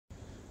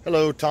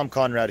Hello, Tom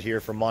Conrad here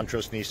from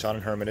Montrose Nissan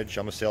in Hermitage.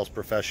 I'm a sales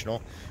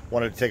professional.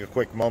 Wanted to take a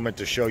quick moment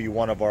to show you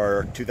one of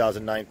our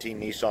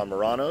 2019 Nissan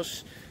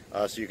Muranos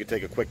so you can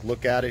take a quick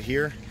look at it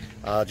here.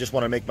 Just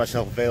want to make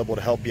myself available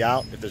to help you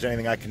out. If there's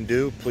anything I can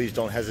do, please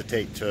don't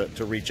hesitate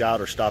to reach out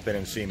or stop in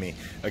and see me.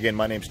 Again,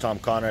 my name's Tom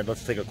Conrad.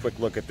 Let's take a quick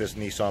look at this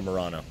Nissan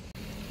Murano.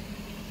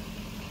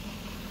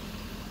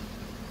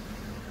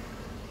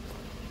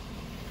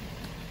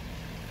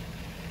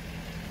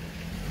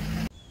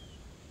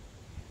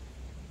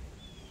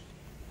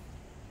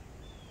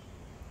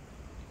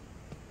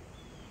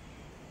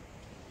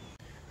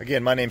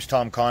 Again, my name's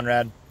Tom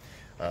Conrad.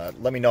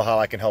 Let me know how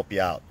I can help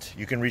you out.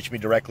 You can reach me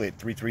directly at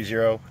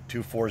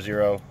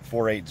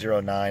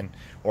 330-240-4809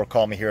 or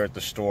call me here at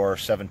the store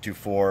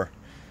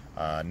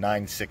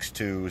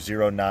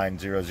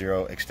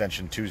 724-962-0900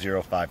 extension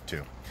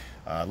 2052.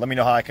 Let me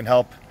know how I can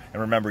help,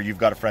 and remember, you've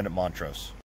got a friend at Montrose.